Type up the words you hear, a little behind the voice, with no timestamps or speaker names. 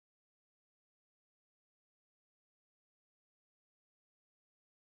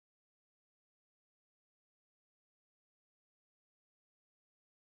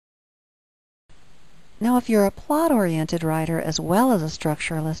Now, if you're a plot-oriented writer as well as a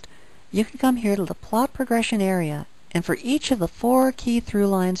structuralist, you can come here to the plot progression area, and for each of the 4 key through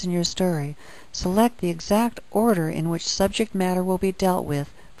lines in your story, select the exact order in which subject matter will be dealt with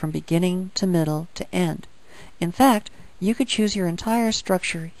from beginning to middle to end. In fact, you could choose your entire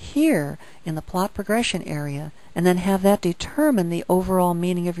structure here in the plot progression area and then have that determine the overall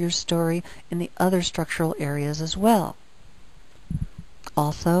meaning of your story in the other structural areas as well.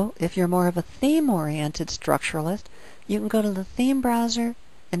 Also, if you're more of a theme-oriented structuralist, you can go to the theme browser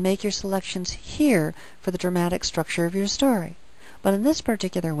and make your selections here for the dramatic structure of your story. But in this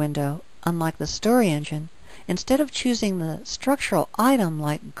particular window, unlike the story engine, instead of choosing the structural item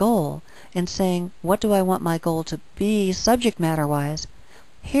like goal and saying, what do I want my goal to be subject matter-wise,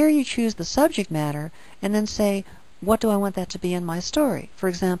 here you choose the subject matter and then say, what do I want that to be in my story? For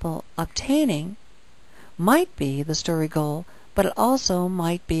example, obtaining might be the story goal, but it also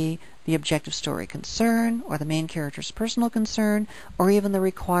might be the objective story concern, or the main character's personal concern, or even the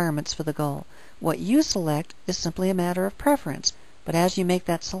requirements for the goal. What you select is simply a matter of preference, but as you make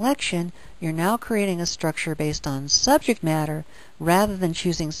that selection, you're now creating a structure based on subject matter rather than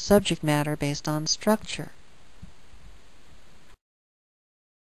choosing subject matter based on structure.